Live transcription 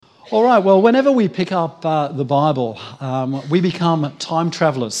All right, well, whenever we pick up the Bible, we become time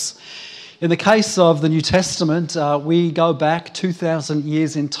travelers. In the case of the New Testament, we go back 2,000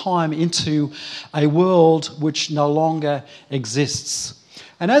 years in time into a world which no longer exists.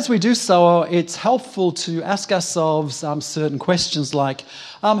 And as we do so, it's helpful to ask ourselves certain questions like,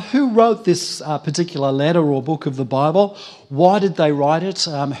 who wrote this particular letter or book of the Bible? Why did they write it?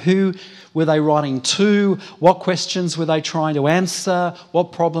 Who were they writing to? What questions were they trying to answer?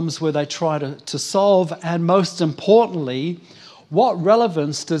 What problems were they trying to solve? And most importantly, what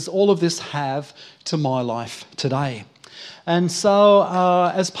relevance does all of this have to my life today? And so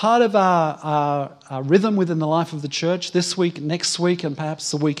as part of our rhythm within the life of the church, this week, next week, and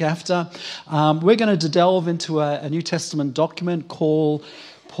perhaps the week after, we're going to delve into a New Testament document called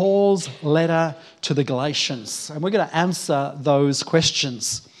Paul's Letter to the Galatians. And we're going to answer those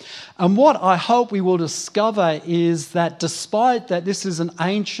questions. And what I hope we will discover is that despite that this is an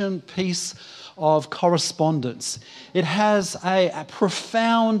ancient piece of correspondence, it has a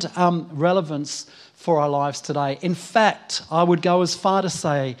profound relevance for our lives today. In fact, I would go as far to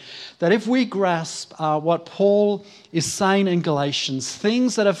say that if we grasp what Paul is saying in Galatians,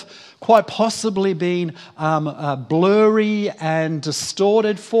 things that have quite possibly been blurry and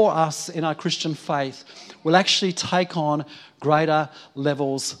distorted for us in our Christian faith will actually take on greater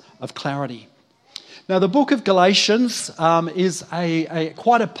levels of clarity. Now, the book of Galatians is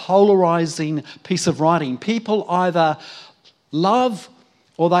quite a polarizing piece of writing. People either love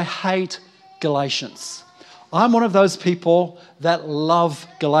or they hate Galatians. I'm one of those people that love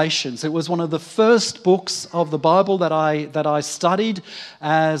Galatians. It was one of the first books of the Bible that I studied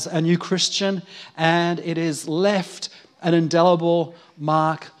as a new Christian, and it has left an indelible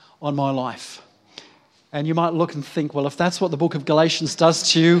mark on my life. And you might look and think, well, if that's what the book of Galatians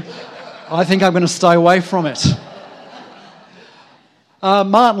does to you, I think I'm going to stay away from it.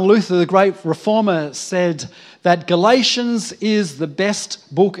 Martin Luther, the great reformer, said that Galatians is the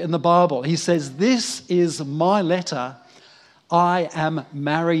best book in the Bible. He says, "This is my letter. I am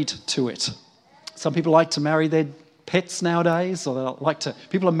married to it." Some people like to marry their pets nowadays, or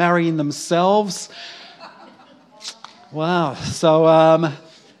people are marrying themselves. Wow. So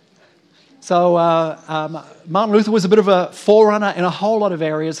Martin Luther was a bit of a forerunner in a whole lot of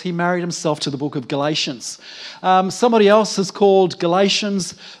areas. He married himself to the book of Galatians. Somebody else has called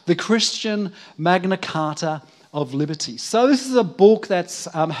Galatians the Christian Magna Carta of liberty. So this is a book that's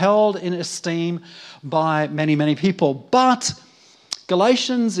held in esteem by many, many people. But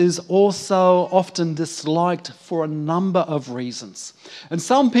Galatians is also often disliked for a number of reasons. And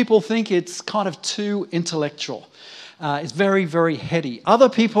some people think it's kind of too intellectual. It's very, very heady. Other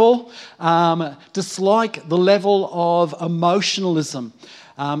people dislike the level of emotionalism.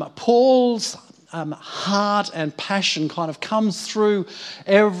 Paul's heart and passion kind of comes through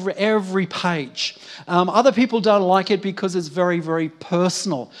every page. Other people don't like it because it's very, very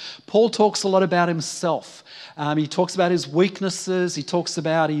personal. Paul talks a lot about himself. He talks about his weaknesses. He talks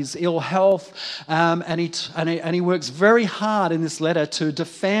about his ill health, and he works very hard in this letter to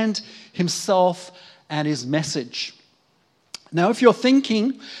defend himself and his message. Now, if you're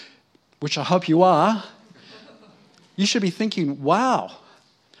thinking, which I hope you are, you should be thinking, wow,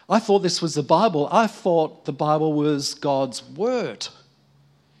 I thought this was the Bible. I thought the Bible was God's word.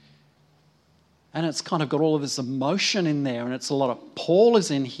 And it's kind of got all of this emotion in there, and it's a lot of Paul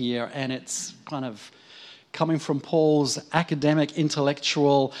is in here, and it's kind of coming from Paul's academic,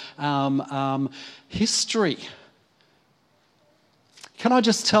 intellectual history. Can I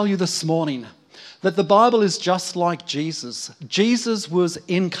just tell you this morning that the Bible is just like Jesus. Jesus was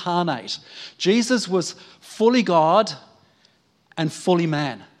incarnate. Jesus was fully God and fully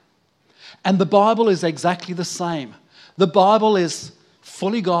man. And the Bible is exactly the same. The Bible is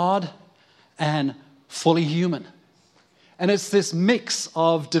fully God and fully human. And it's this mix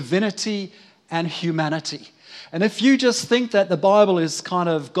of divinity and humanity. And if you just think that the Bible is kind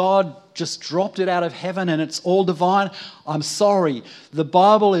of God just dropped it out of heaven and it's all divine, I'm sorry. The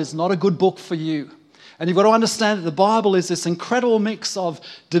Bible is not a good book for you. And you've got to understand that the Bible is this incredible mix of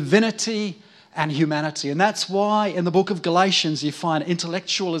divinity and humanity. And that's why in the book of Galatians you find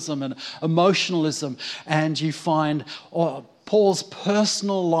intellectualism and emotionalism, and you find Paul's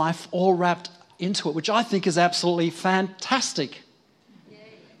personal life all wrapped into it, which I think is absolutely fantastic.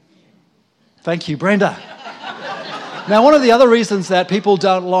 Thank you, Brenda. Now, one of the other reasons that people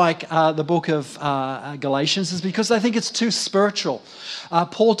don't like the book of Galatians is because they think it's too spiritual.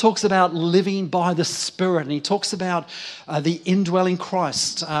 Paul talks about living by the Spirit, and he talks about the indwelling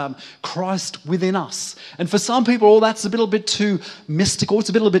Christ, Christ within us. And for some people, that's a little bit too mystical. It's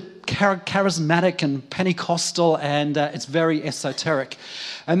a little bit charismatic and Pentecostal, and it's very esoteric.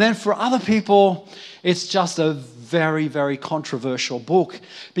 And then for other people, it's just a very, very controversial book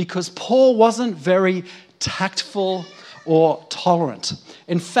because Paul wasn't very tactful or tolerant.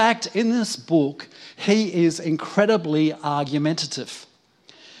 In fact, in this book, he is incredibly argumentative.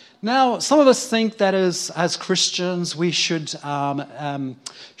 Now, some of us think that as Christians, we should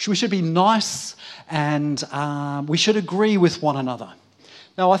be nice and we should agree with one another.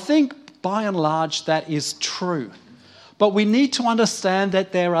 Now, I think by and large that is true. But we need to understand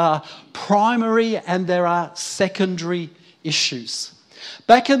that there are primary and there are secondary issues.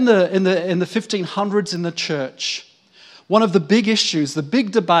 Back in the 1500s in the church, one of the big issues, the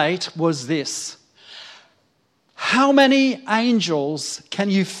big debate was this: how many angels can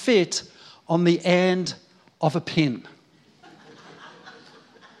you fit on the end of a pin?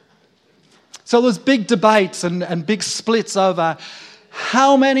 So there's big debates and big splits over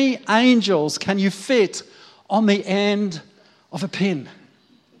how many angels can you fit on the end of a pin.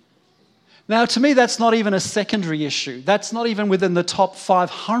 Now, to me, that's not even a secondary issue. That's not even within the top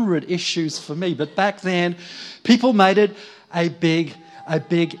 500 issues for me. But back then, people made it a big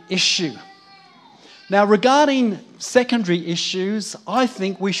issue. Now, regarding secondary issues, I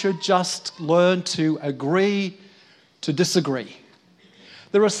think we should just learn to agree to disagree.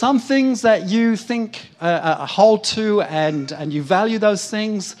 There are some things that you think hold to and you value those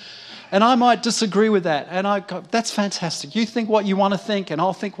things, and I might disagree with that. And that's fantastic. You think what you want to think, and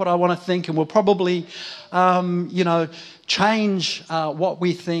I'll think what I want to think, and we'll probably, change what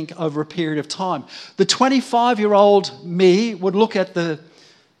we think over a period of time. The 25-year-old me would look at the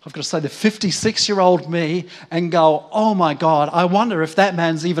 56-year-old me and go, oh my God, I wonder if that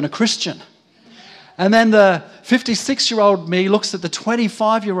man's even a Christian. And then the 56-year-old me looks at the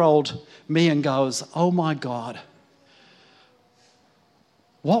 25-year-old me and goes, oh my God,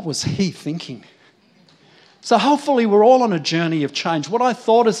 what was he thinking? So hopefully we're all on a journey of change. What I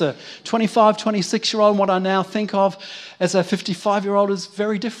thought as a 25, 26-year-old and what I now think of as a 55-year-old is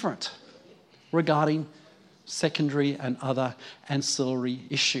very different regarding secondary and other ancillary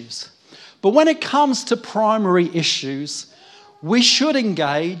issues. But when it comes to primary issues, we should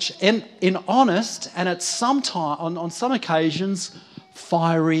engage in honest and at some time, on some occasions,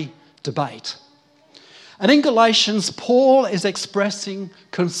 fiery debate. And in Galatians, Paul is expressing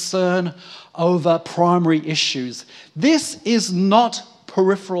concern over primary issues. This is not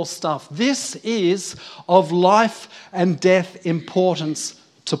peripheral stuff. This is of life and death importance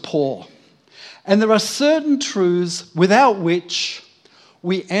to Paul. And there are certain truths without which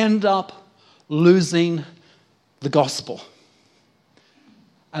we end up losing the gospel.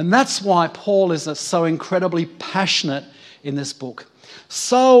 And that's why Paul is so incredibly passionate in this book.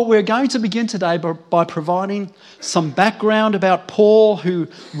 So we're going to begin today by providing some background about Paul, who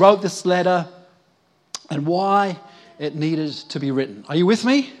wrote this letter, and why it needed to be written. Are you with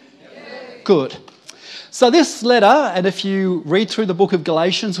me? Yes. Good. So this letter, and if you read through the book of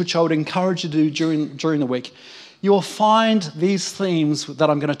Galatians, which I would encourage you to do during the week, you'll find these themes that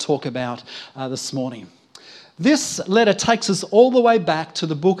I'm going to talk about this morning. This letter takes us all the way back to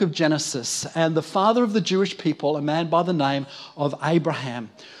the book of Genesis and the father of the Jewish people, a man by the name of Abraham,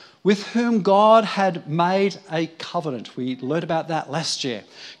 with whom God had made a covenant. We learned about that last year.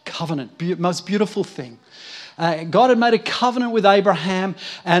 Covenant, most beautiful thing. God had made a covenant with Abraham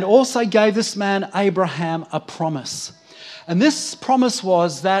and also gave this man Abraham a promise. And this promise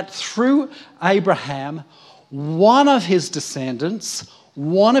was that through Abraham, one of his descendants,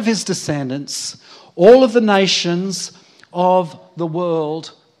 all of the nations of the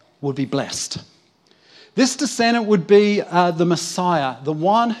world would be blessed. This descendant would be the Messiah, the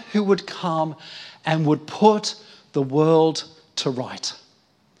one who would come and would put the world to right.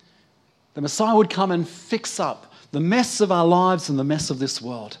 The Messiah would come and fix up the mess of our lives and the mess of this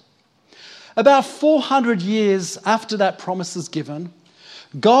world. About 400 years after that promise is given,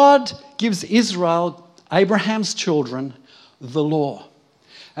 God gives Israel, Abraham's children, the law.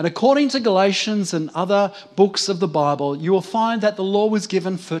 And according to Galatians and other books of the Bible, you will find that the law was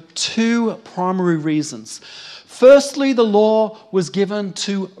given for two primary reasons. Firstly, the law was given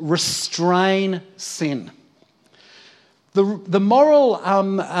to restrain sin. The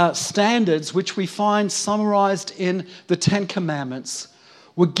moral standards, which we find summarized in the Ten Commandments,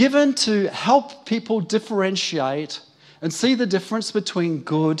 were given to help people differentiate and see the difference between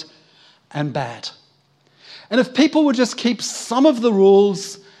good and bad. And if people would just keep some of the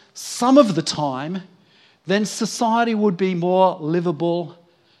rules some of the time, then society would be more livable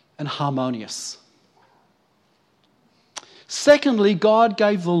and harmonious. Secondly, God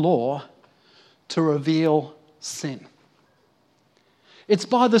gave the law to reveal sin. It's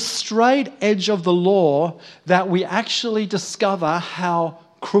by the straight edge of the law that we actually discover how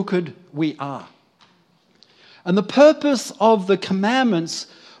crooked we are. And the purpose of the commandments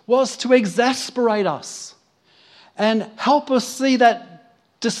was to exasperate us and help us see that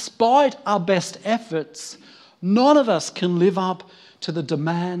despite our best efforts, none of us can live up to the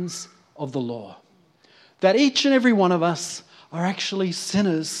demands of the law. That each and every one of us are actually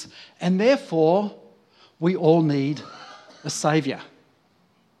sinners, and therefore we all need a Saviour.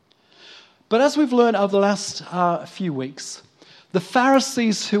 But as we've learned over the last few weeks, the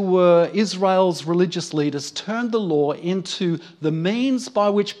Pharisees, who were Israel's religious leaders, turned the law into the means by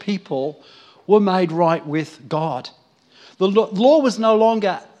which people were made right with God. The law was no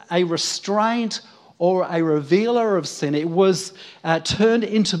longer a restraint or a revealer of sin. It was turned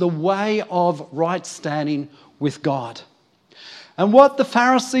into the way of right standing with God. And what the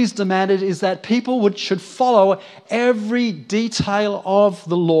Pharisees demanded is that people should follow every detail of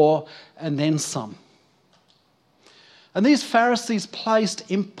the law and then some. And these Pharisees placed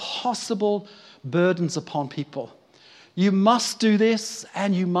impossible burdens upon people. You must do this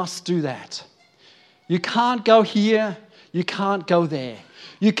and you must do that. You can't go here, you can't go there.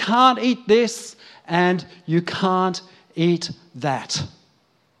 You can't eat this and you can't eat that.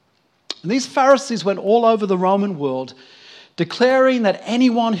 And these Pharisees went all over the Roman world, declaring that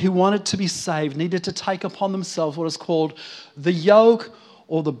anyone who wanted to be saved needed to take upon themselves what is called the yoke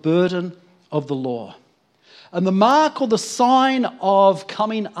or the burden of the law. And the mark or the sign of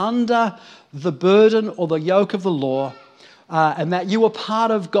coming under the burden or the yoke of the law, and that you were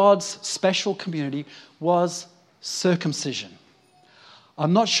part of God's special community, was circumcision.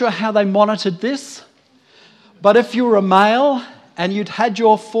 I'm not sure how they monitored this, but if you were a male and you'd had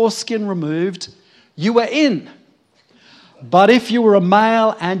your foreskin removed, you were in. But if you were a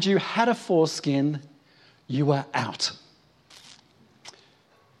male and you had a foreskin, you were out.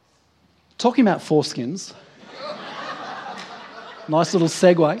 Talking about foreskins, nice little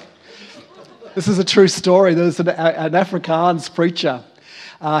segue. This is a true story. There was an Afrikaans preacher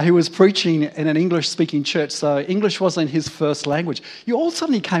who was preaching in an English-speaking church, so English wasn't his first language. You all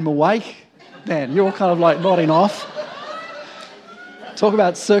suddenly came awake then. You're all kind of like nodding off. Talk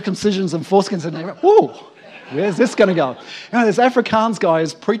about circumcisions and foreskins, and they went, whoa, where's this going to go? You know, this Afrikaans guy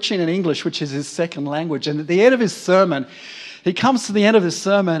is preaching in English, which is his second language, and at the end of his sermon, he comes to the end of his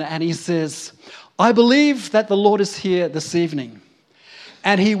sermon and he says, I believe that the Lord is here this evening,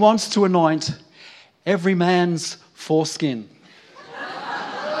 and he wants to anoint every man's foreskin.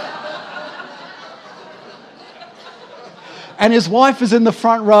 And his wife is in the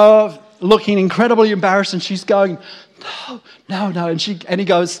front row looking incredibly embarrassed, and she's going, no. And he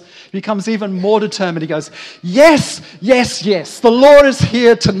becomes even more determined. He goes, yes. The Lord is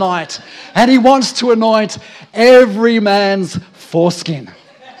here tonight, and he wants to anoint every man's foreskin.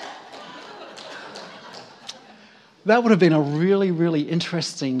 That would have been a really, really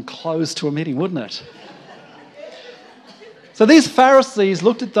interesting close to a meeting, wouldn't it? So these Pharisees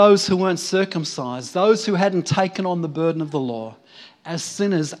looked at those who weren't circumcised, those who hadn't taken on the burden of the law, as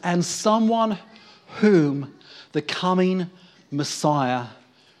sinners and someone whom the coming Messiah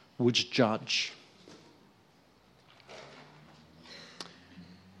would judge.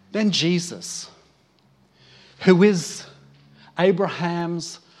 Then Jesus, who is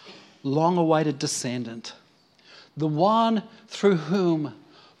Abraham's long-awaited descendant, the one through whom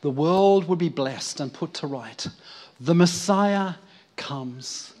the world would be blessed and put to right, the Messiah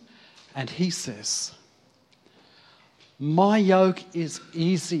comes and he says, my yoke is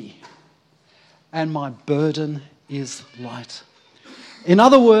easy and my burden is light. In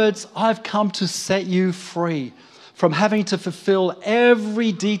other words, I've come to set you free from having to fulfill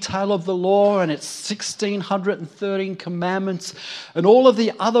every detail of the law and its 1,613 commandments and all of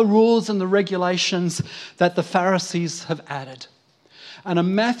the other rules and the regulations that the Pharisees have added. And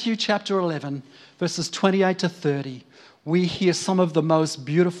in Matthew chapter 11, verses 28 to 30, we hear some of the most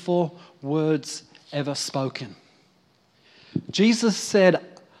beautiful words ever spoken. Jesus said,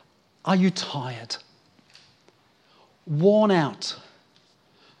 are you tired, worn out,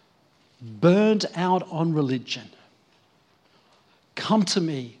 burned out on religion? Come to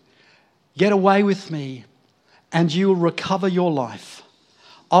me, get away with me, and you will recover your life.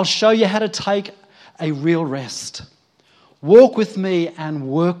 I'll show you how to take a real rest. Walk with me and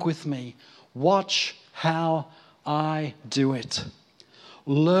work with me. Watch how I do it.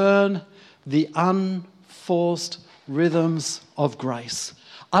 Learn the unforced unforced rhythms of grace.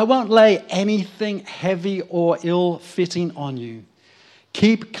 I won't lay anything heavy or ill-fitting on you.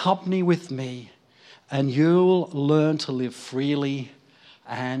 Keep company with me, and you'll learn to live freely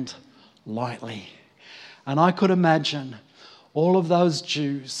and lightly. And I could imagine all of those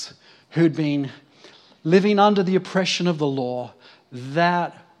Jews who'd been living under the oppression of the law.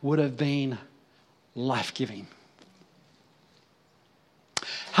 That would have been life-giving.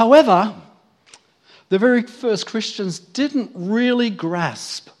 However, the very first Christians didn't really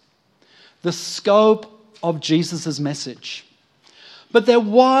grasp the scope of Jesus' message. But there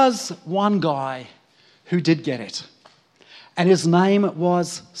was one guy who did get it, and his name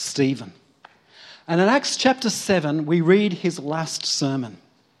was Stephen. And in Acts chapter 7, we read his last sermon.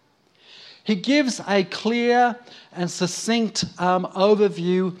 He gives a clear and succinct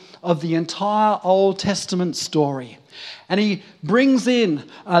overview of the entire Old Testament story. And he brings in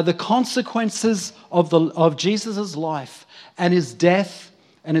the consequences of Jesus' life and his death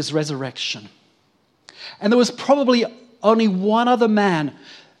and his resurrection. And there was probably only one other man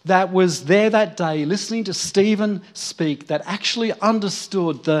that was there that day listening to Stephen speak that actually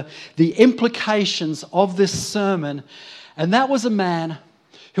understood the implications of this sermon. And that was a man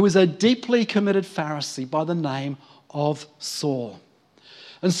who was a deeply committed Pharisee by the name of Saul.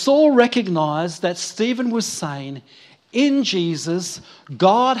 And Saul recognized that Stephen was saying, in Jesus,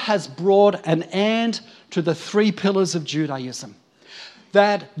 God has brought an end to the three pillars of Judaism.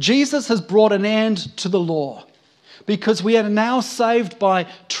 That Jesus has brought an end to the law. Because we are now saved by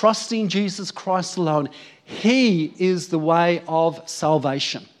trusting Jesus Christ alone. He is the way of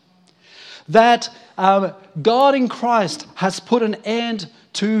salvation. That God in Christ has put an end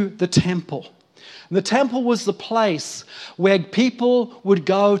to the temple. The temple was the place where people would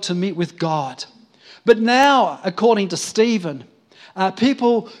go to meet with God. But now, according to Stephen,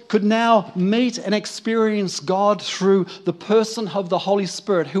 people could now meet and experience God through the person of the Holy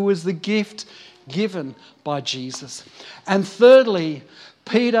Spirit, who was the gift given by Jesus. And thirdly,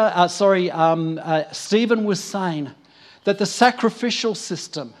 Stephen was saying that the sacrificial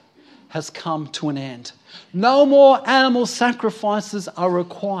system has come to an end. No more animal sacrifices are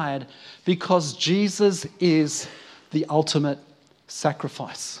required because Jesus is the ultimate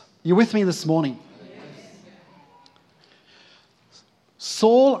sacrifice. You with me this morning? Yes.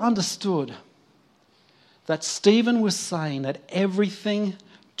 Saul understood that Stephen was saying that everything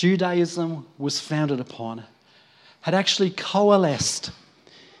Judaism was founded upon had actually coalesced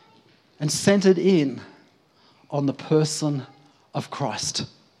and centered in on the person of Christ.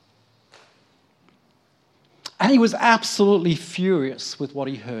 And he was absolutely furious with what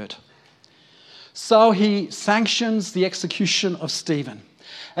he heard. So he sanctions the execution of Stephen.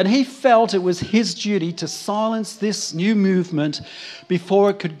 And he felt it was his duty to silence this new movement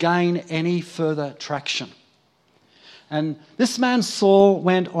before it could gain any further traction. And this man Saul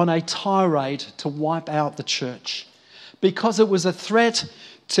went on a tirade to wipe out the church because it was a threat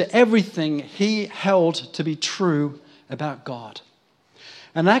to everything he held to be true about God.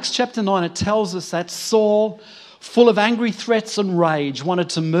 In Acts chapter 9, it tells us that Saul, full of angry threats and rage, wanted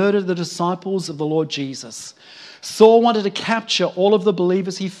to murder the disciples of the Lord Jesus. Saul wanted to capture all of the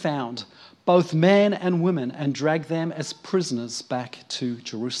believers he found, both men and women, and drag them as prisoners back to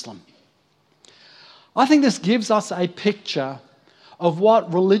Jerusalem. I think this gives us a picture of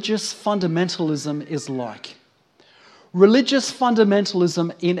what religious fundamentalism is like. Religious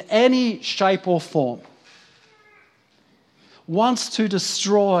fundamentalism in any shape or form wants to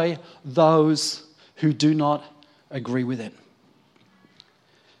destroy those who do not agree with it.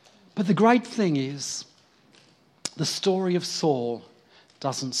 But the great thing is, the story of Saul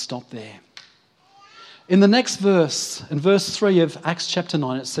doesn't stop there. In the next verse, in verse 3 of Acts chapter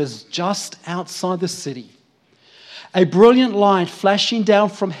 9, it says, just outside the city, a brilliant light flashing down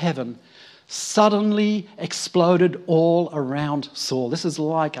from heaven suddenly exploded all around Saul. This is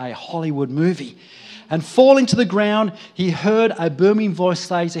like a Hollywood movie. And falling to the ground, he heard a booming voice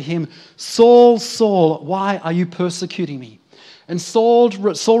say to him, Saul, Saul, why are you persecuting me? And Saul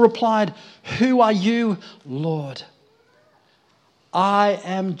replied, who are you, Lord? I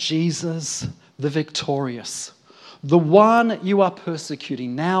am Jesus the victorious, the one you are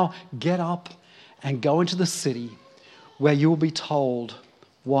persecuting. Now get up and go into the city where you will be told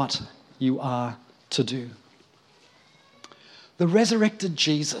what you are to do. The resurrected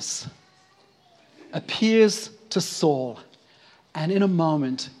Jesus appears to Saul, and in a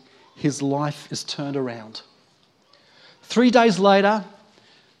moment, his life is turned around. 3 days later,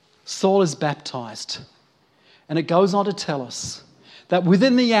 Saul is baptized, and it goes on to tell us that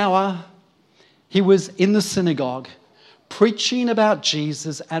within the hour, he was in the synagogue preaching about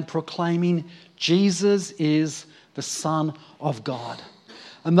Jesus and proclaiming Jesus is the Son of God.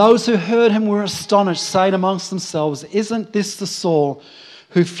 And those who heard him were astonished, saying amongst themselves, isn't this the Saul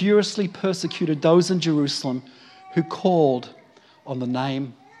who furiously persecuted those in Jerusalem who called on the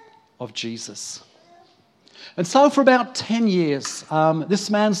name of Jesus? And so for about 10 years, this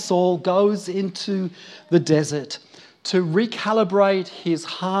man Saul goes into the desert to recalibrate his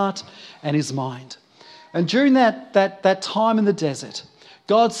heart and his mind. And during that time in the desert,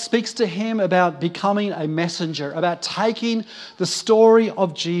 God speaks to him about becoming a messenger, about taking the story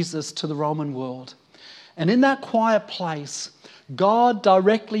of Jesus to the Roman world. And in that quiet place, God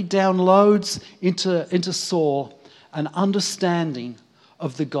directly downloads into Saul an understanding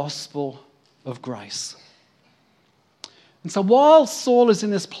of the gospel of grace. And so while Saul is in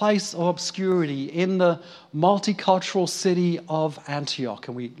this place of obscurity in the multicultural city of Antioch,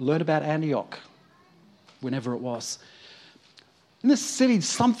 and we learn about Antioch whenever it was, in this city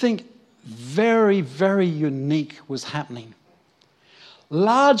something very, very unique was happening.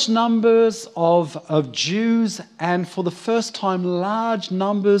 Large numbers of Jews, and for the first time, large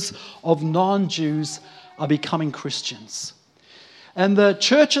numbers of non-Jews are becoming Christians. And the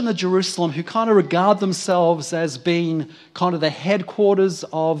church in the Jerusalem, who kind of regard themselves as being kind of the headquarters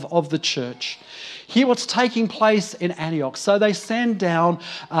of the church, hear what's taking place in Antioch. So they send down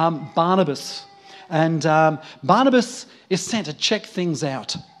Barnabas. And Barnabas is sent to check things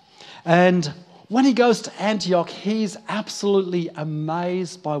out. And when he goes to Antioch, he's absolutely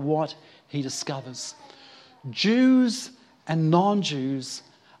amazed by what he discovers. Jews and non-Jews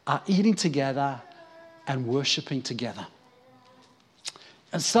are eating together and worshipping together.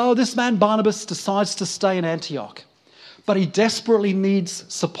 And so this man Barnabas decides to stay in Antioch, but he desperately needs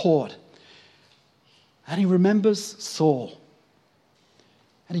support. And he remembers Saul.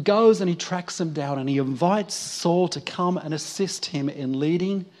 And he goes and he tracks him down, and he invites Saul to come and assist him in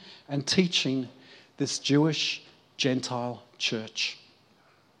leading and teaching this Jewish Gentile church.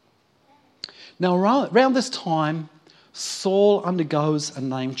 Now, around this time, Saul undergoes a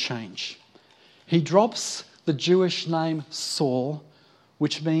name change. He drops the Jewish name Saul,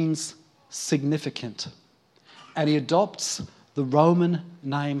 which means significant, and he adopts the Roman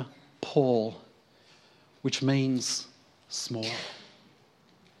name Paul, which means small.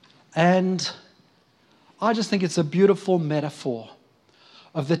 And I just think it's a beautiful metaphor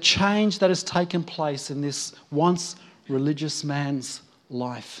of the change that has taken place in this once religious man's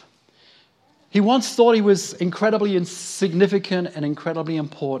life. He once thought he was incredibly insignificant and incredibly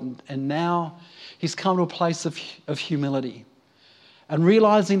important, and now he's come to a place of humility and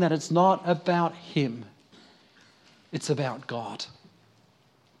realizing that it's not about him, it's about God.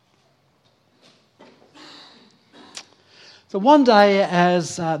 So one day,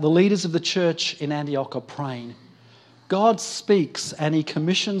 as the leaders of the church in Antioch are praying, God speaks and he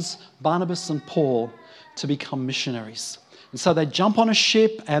commissions Barnabas and Paul to become missionaries. And so they jump on a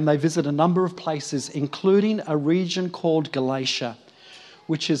ship and they visit a number of places, including a region called Galatia,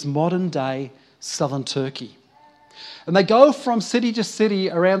 which is modern-day southern Turkey. And they go from city to city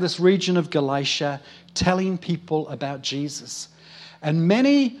around this region of Galatia, telling people about Jesus. And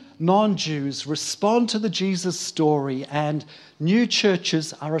many non-Jews respond to the Jesus story, and new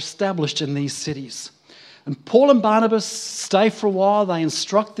churches are established in these cities. And Paul and Barnabas stay for a while. They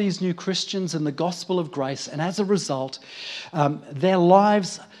instruct these new Christians in the gospel of grace, and as a result, their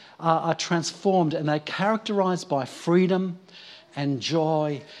lives are transformed, and they're characterized by freedom and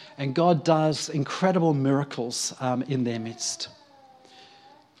joy, and God does incredible miracles in their midst.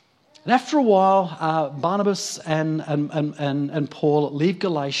 And after a while, Barnabas and Paul leave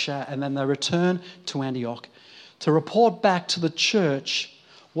Galatia, and then they return to Antioch to report back to the church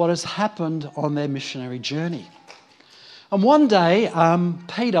what has happened on their missionary journey. And one day,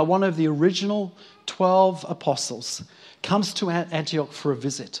 Peter, one of the original 12 apostles, comes to Antioch for a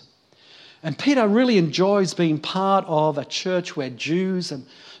visit. And Peter really enjoys being part of a church where Jews and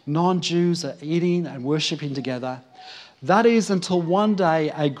non-Jews are eating and worshipping together. That is until one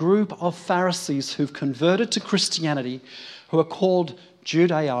day a group of Pharisees who've converted to Christianity, who are called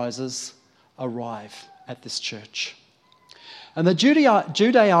Judaizers, arrive at this church. And the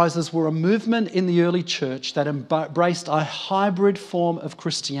Judaizers were a movement in the early church that embraced a hybrid form of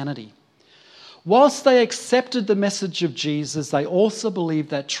Christianity. Whilst they accepted the message of Jesus, they also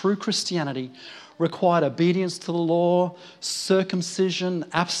believed that true Christianity required obedience to the law, circumcision,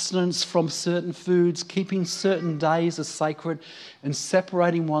 abstinence from certain foods, keeping certain days as sacred, and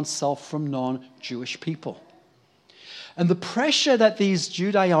separating oneself from non-Jewish people. And the pressure that these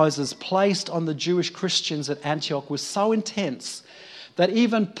Judaizers placed on the Jewish Christians at Antioch was so intense that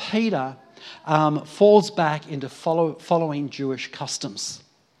even Peter falls back into following Jewish customs.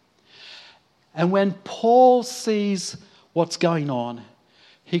 And when Paul sees what's going on,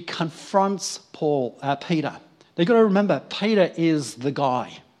 he confronts Peter. You've got to remember, Peter is the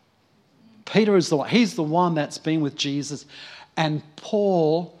guy. Peter is the one. He's the one that's been with Jesus. And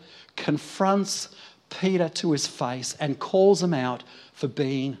Paul confronts Peter to his face and calls him out for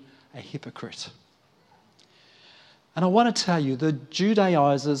being a hypocrite. And I want to tell you, the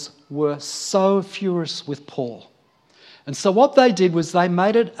Judaizers were so furious with Paul. And so what they did was they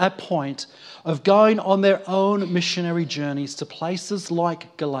made it a point of going on their own missionary journeys to places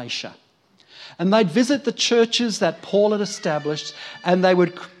like Galatia. And they'd visit the churches that Paul had established, and they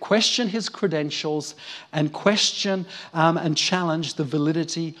would question his credentials and question and challenge the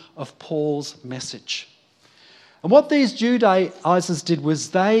validity of Paul's message. And what these Judaizers did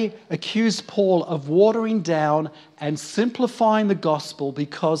was they accused Paul of watering down and simplifying the gospel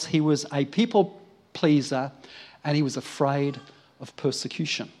because he was a people pleaser and he was afraid of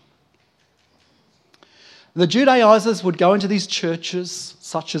persecution. The Judaizers would go into these churches,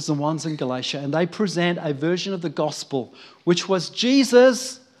 such as the ones in Galatia, and they present a version of the gospel, which was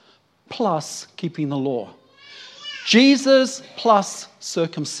Jesus plus keeping the law. Jesus plus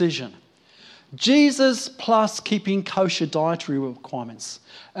circumcision. Jesus plus keeping kosher dietary requirements.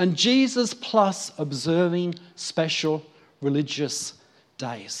 And Jesus plus observing special religious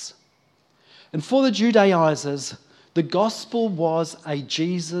days. And for the Judaizers, the gospel was a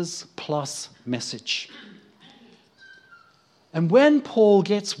Jesus plus message. And when Paul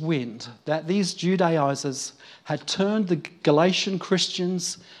gets wind that these Judaizers had turned the Galatian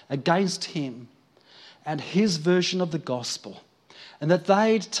Christians against him and his version of the gospel, and that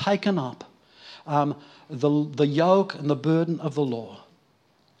they'd taken up the yoke and the burden of the law,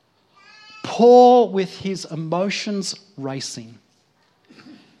 Paul, with his emotions racing,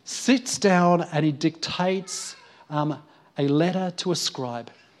 sits down and he dictates a letter to a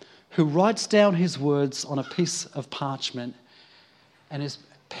scribe who writes down his words on a piece of parchment and his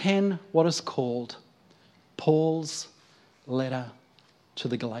pen what is called Paul's letter to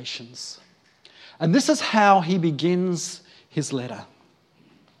the Galatians. And this is how he begins his letter.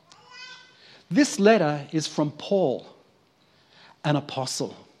 This letter is from Paul, an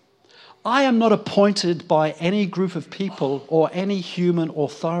apostle. I am not appointed by any group of people or any human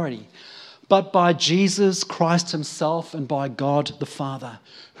authority, but by Jesus Christ himself and by God the Father,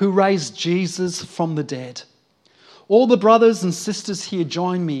 who raised Jesus from the dead. All the brothers and sisters here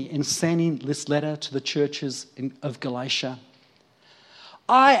join me in sending this letter to the churches of Galatia.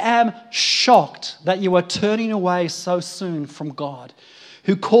 I am shocked that you are turning away so soon from God,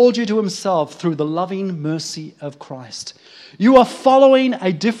 who called you to himself through the loving mercy of Christ. You are following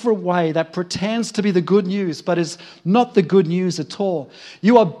a different way that pretends to be the good news, but is not the good news at all.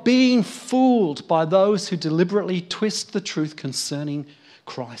 You are being fooled by those who deliberately twist the truth concerning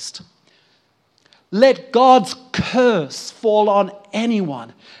Christ. Let God's curse fall on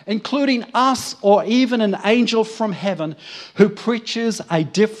anyone, including us or even an angel from heaven, who preaches a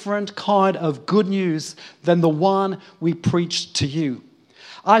different kind of good news than the one we preached to you.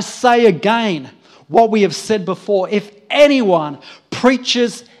 I say again what we have said before: if anyone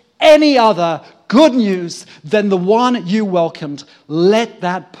preaches any other good news than the one you welcomed, let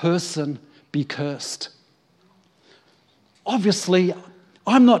that person be cursed. Obviously,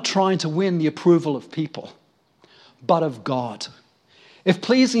 I'm not trying to win the approval of people, but of God. If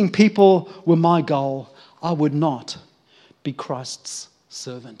pleasing people were my goal, I would not be Christ's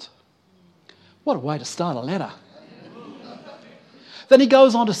servant. What a way to start a letter. Then he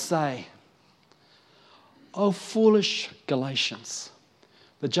goes on to say, "O foolish Galatians."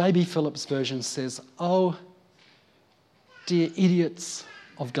 The J.B. Phillips version says, "Oh, dear idiots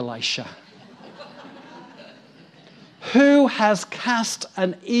of Galatia. Who has cast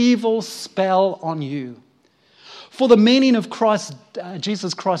an evil spell on you? For the meaning of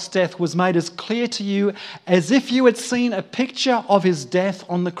Jesus Christ's death was made as clear to you as if you had seen a picture of his death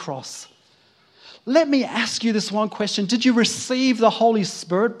on the cross. Let me ask you this one question. Did you receive the Holy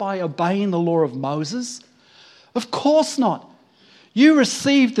Spirit by obeying the law of Moses? Of course not. You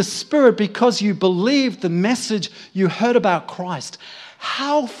received the Spirit because you believed the message you heard about Christ.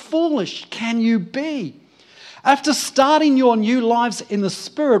 How foolish can you be? After starting your new lives in the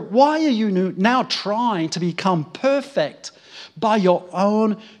Spirit, why are you now trying to become perfect by your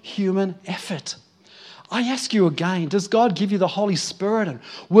own human effort? I ask you again, does God give you the Holy Spirit and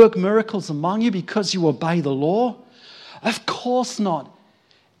work miracles among you because you obey the law? Of course not.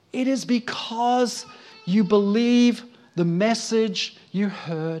 It is because you believe the message you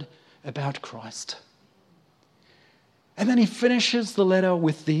heard about Christ. And then he finishes the letter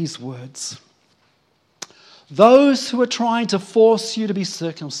with these words: Those who are trying to force you to be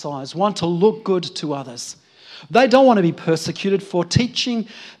circumcised want to look good to others. They don't want to be persecuted for teaching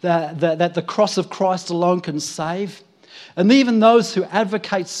that the cross of Christ alone can save. And even those who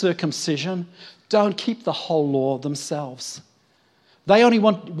advocate circumcision don't keep the whole law themselves. They only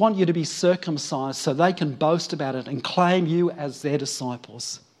want you to be circumcised so they can boast about it and claim you as their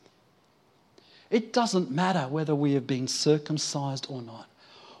disciples. It doesn't matter whether we have been circumcised or not.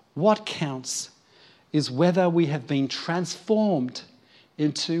 What counts is whether we have been transformed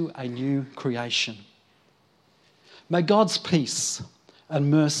into a new creation. May God's peace and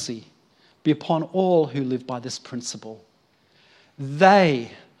mercy be upon all who live by this principle.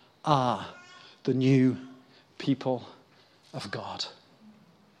 They are the new people of God.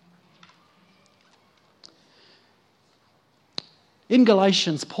 In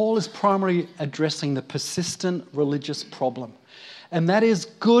Galatians, Paul is primarily addressing the persistent religious problem, and that is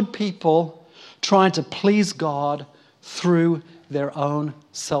good people trying to please God through their own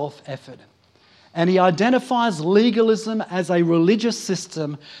self-effort. And he identifies legalism as a religious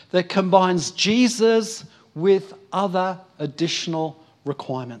system that combines Jesus with other additional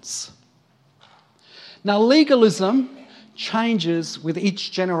requirements. Now, legalism changes with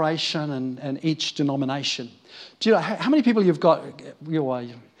each generation and each denomination. Do you know how many people you've got?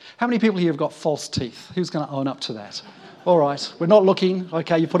 How many people here have got false teeth? Who's going to own up to that? All right, we're not looking.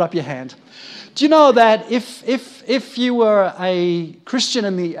 Okay, you put up your hand. Do you know that if you were a Christian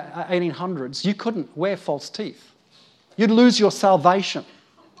in the 1800s, you couldn't wear false teeth? You'd lose your salvation.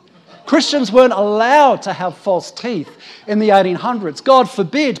 Christians weren't allowed to have false teeth in the 1800s. God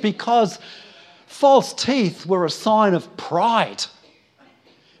forbid, because false teeth were a sign of pride.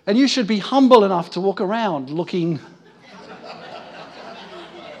 And you should be humble enough to walk around looking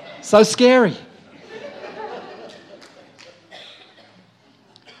so scary.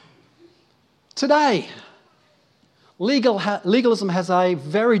 Today, legalism has a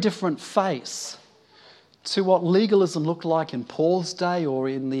very different face to what legalism looked like in Paul's day or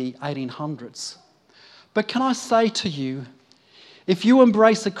in the 1800s. But can I say to you, if you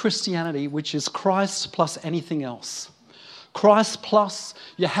embrace a Christianity which is Christ plus anything else, Christ plus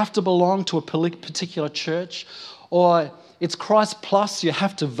you have to belong to a particular church, or it's Christ plus you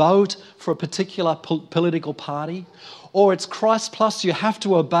have to vote for a particular political party, or it's Christ plus you have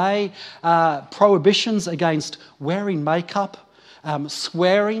to obey prohibitions against wearing makeup,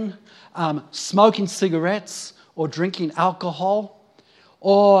 swearing, smoking cigarettes, or drinking alcohol,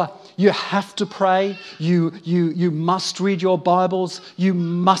 or you have to pray, you must read your Bibles, you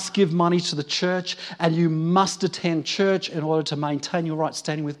must give money to the church, and you must attend church in order to maintain your right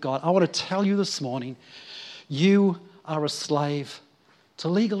standing with God. I want to tell you this morning, you are a slave to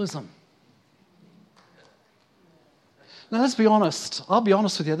legalism. Now, let's be honest. I'll be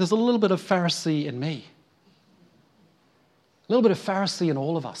honest with you. There's a little bit of Pharisee in me. A little bit of Pharisee in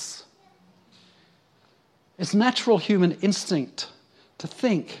all of us. It's natural human instinct to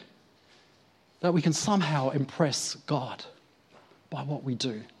think that we can somehow impress God by what we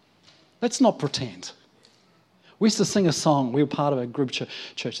do. Let's not pretend. We used to sing a song. We were part of a group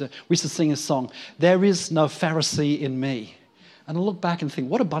church. We used to sing a song, "There is no Pharisee in me." And I look back and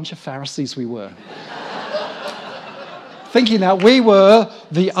think, what a bunch of Pharisees we were. Thinking that we were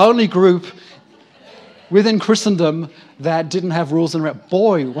the only group within Christendom that didn't have rules and regulations.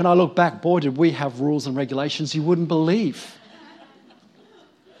 Boy, when I look back, did we have rules and regulations you wouldn't believe.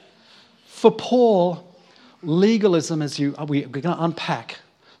 For Paul, legalism, we're going to unpack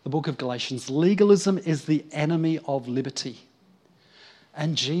the book of Galatians, legalism is the enemy of liberty.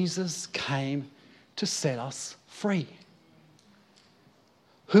 And Jesus came to set us free.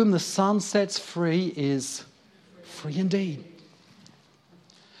 Whom the Son sets free is free indeed.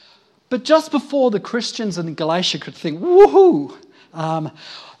 But just before the Christians in Galatia could think, woohoo,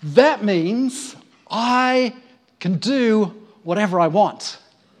 that means I can do whatever I want.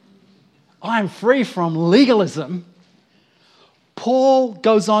 I'm free from legalism. Paul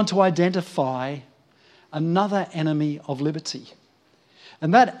goes on to identify another enemy of liberty.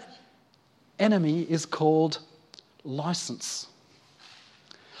 And that enemy is called license.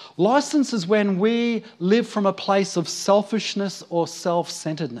 License is when we live from a place of selfishness or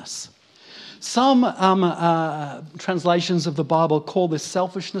self-centeredness. Some translations of the Bible call this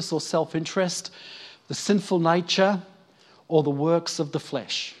selfishness or self-interest, the sinful nature, or the works of the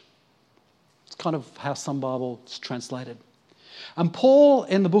flesh. It's kind of how some Bibles translated. And Paul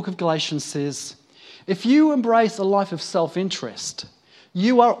in the book of Galatians says, if you embrace a life of self-interest,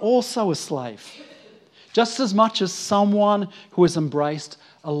 you are also a slave, just as much as someone who has embraced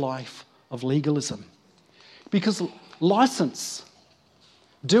a life of legalism. Because license,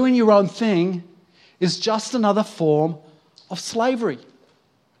 doing your own thing, is just another form of slavery.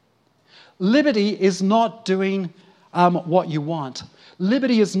 Liberty is not doing what you want.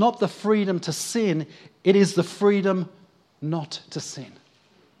 Liberty is not the freedom to sin. It is the freedom not to sin.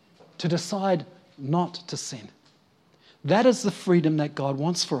 To decide not to sin. That is the freedom that God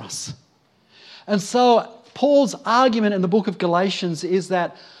wants for us. And so Paul's argument in the book of Galatians is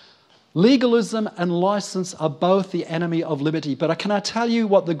that legalism and license are both the enemy of liberty. But can I tell you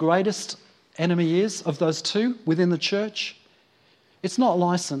what the greatest enemy is of those two within the church? It's not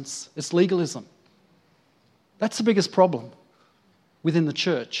license, it's legalism. That's the biggest problem within the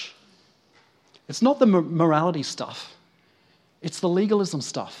church. It's not the morality stuff, it's the legalism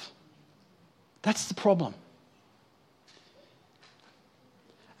stuff. That's the problem.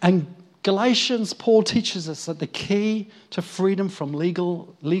 And Galatians, Paul teaches us that the key to freedom from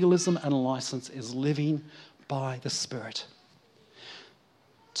legalism and license is living by the Spirit.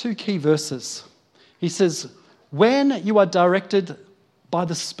 2 key verses. He says, when you are directed by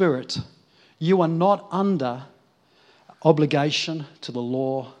the Spirit, you are not under obligation to the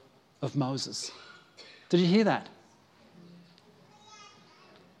law of Moses. Did you hear that?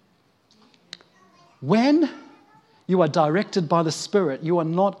 When you are directed by the Spirit, you are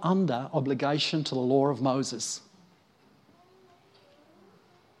not under obligation to the law of Moses.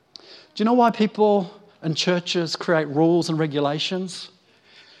 Do you know why people and churches create rules and regulations?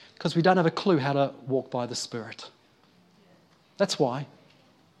 Because we don't have a clue how to walk by the Spirit. That's why.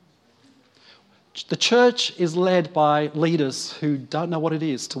 The church is led by leaders who don't know what it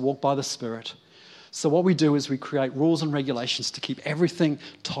is to walk by the Spirit. So what we do is we create rules and regulations to keep everything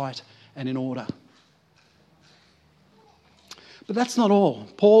tight and in order. But that's not all.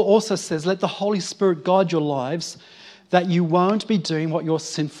 Paul also says, let the Holy Spirit guide your lives, that you won't be doing what your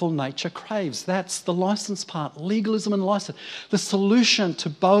sinful nature craves. That's the license part, legalism and license. The solution to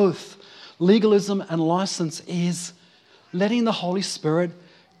both legalism and license is letting the Holy Spirit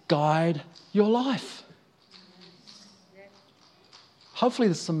guide your life. Hopefully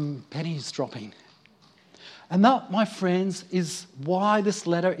there's some pennies dropping. And that, my friends, is why this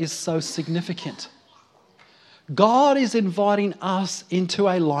letter is so significant. God is inviting us into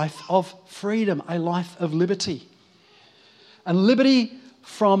a life of freedom, a life of liberty. And liberty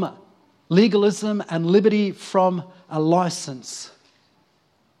from legalism and liberty from a license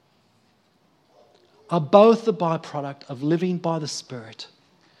are both the byproduct of living by the Spirit.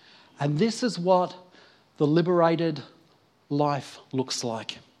 And this is what the liberated life looks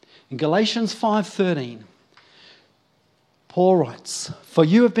like. In Galatians 5:13, Paul writes, for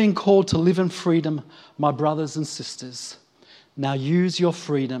you have been called to live in freedom, my brothers and sisters. Now use your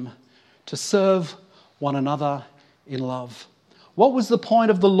freedom to serve one another in love. What was the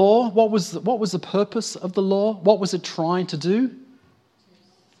point of the law? What was the purpose of the law? What was it trying to do?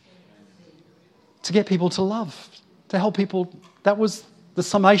 To get people to love, to help people. That was the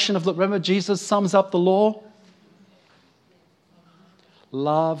summation of the, remember Jesus sums up the law?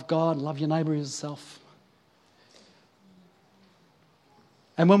 Love God, love your neighbour as yourself.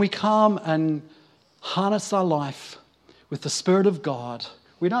 And when we come and harness our life with the Spirit of God,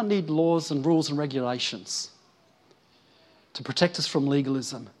 we don't need laws and rules and regulations to protect us from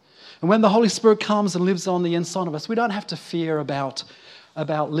legalism. And when the Holy Spirit comes and lives on the inside of us, we don't have to fear about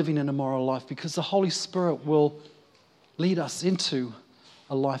living an immoral life, because the Holy Spirit will lead us into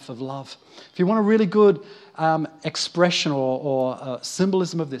a life of love. If you want a really good expression or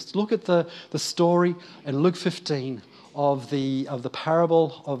symbolism of this, look at the story in Luke 15 of the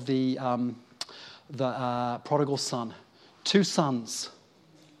parable of the prodigal son. Two sons.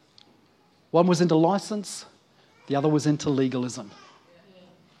 One was into license, the other was into legalism.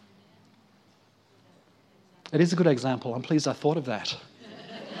 It is a good example. I'm pleased I thought of that.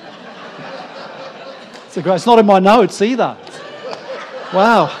 It's not in my notes either.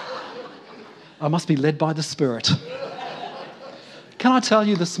 Wow. I must be led by the Spirit. Can I tell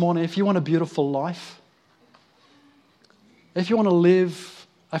you this morning, if you want a beautiful life, if you want to live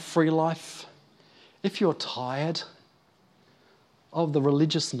a free life, if you're tired of the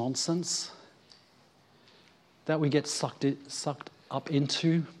religious nonsense that we get sucked up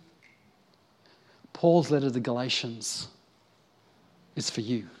into, Paul's letter to the Galatians is for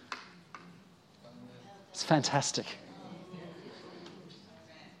you. It's fantastic.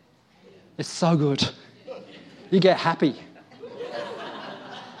 It's so good. You get happy.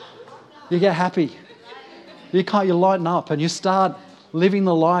 You get happy. You lighten up and you start living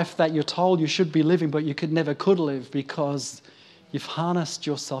the life that you're told you should be living, but you never could live, because you've harnessed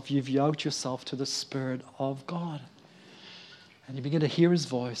yourself, you've yoked yourself to the Spirit of God. And you begin to hear His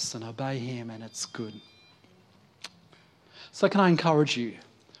voice and obey Him, and it's good. So can I encourage you,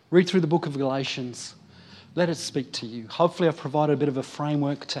 Read through the book of Galatians. Let it speak to you. Hopefully I've provided a bit of a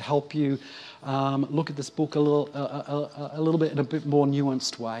framework to help you look at this book a little bit in a bit more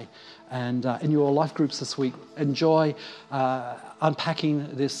nuanced way. And in your life groups this week, enjoy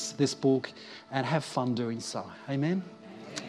unpacking this book and have fun doing so. Amen.